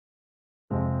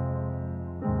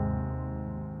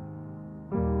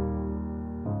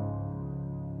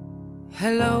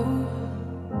Hello,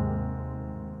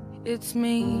 it's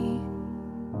me.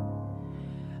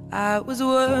 I was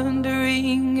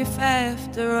wondering if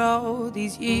after all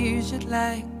these years you'd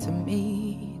like to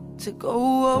meet to go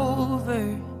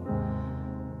over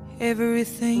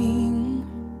everything.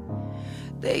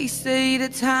 They say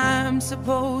that time's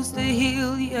supposed to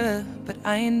heal ya, but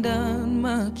I ain't done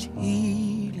much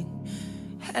healing.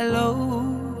 Hello,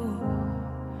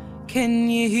 can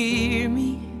you hear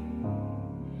me?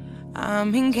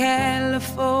 I'm in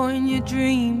California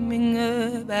dreaming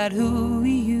about who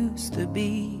we used to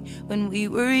be when we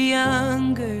were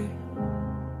younger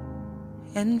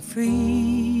and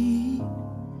free.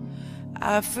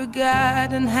 I've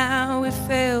forgotten how it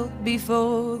felt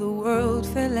before the world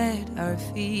fell at our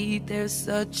feet. There's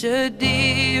such a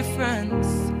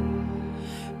difference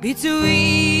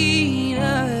between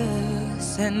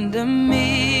us and a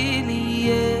million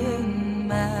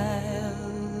miles.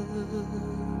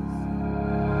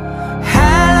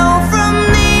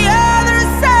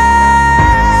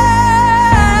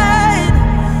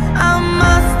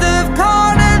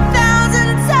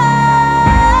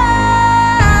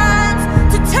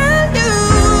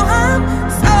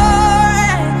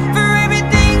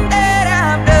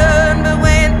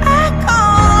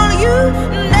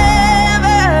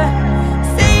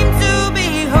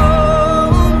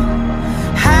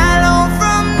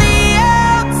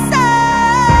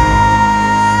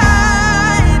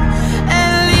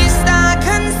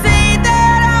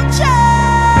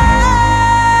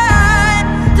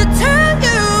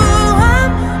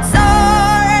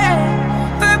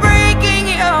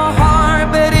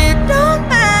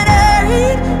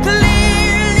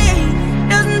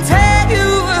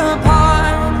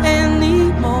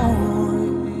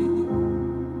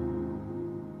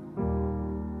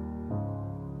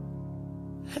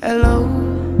 Hello,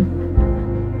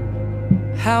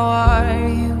 how are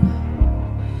you?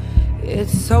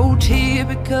 It's so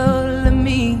typical of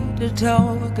me to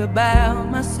talk about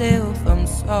myself. I'm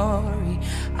sorry.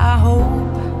 I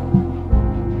hope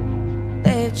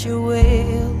that you're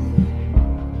well.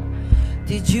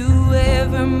 Did you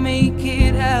ever make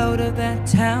it out of that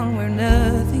town where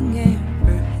nothing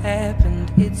ever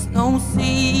happened? It's no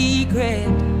secret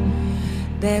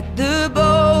that the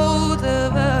both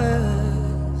of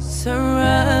us are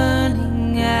running.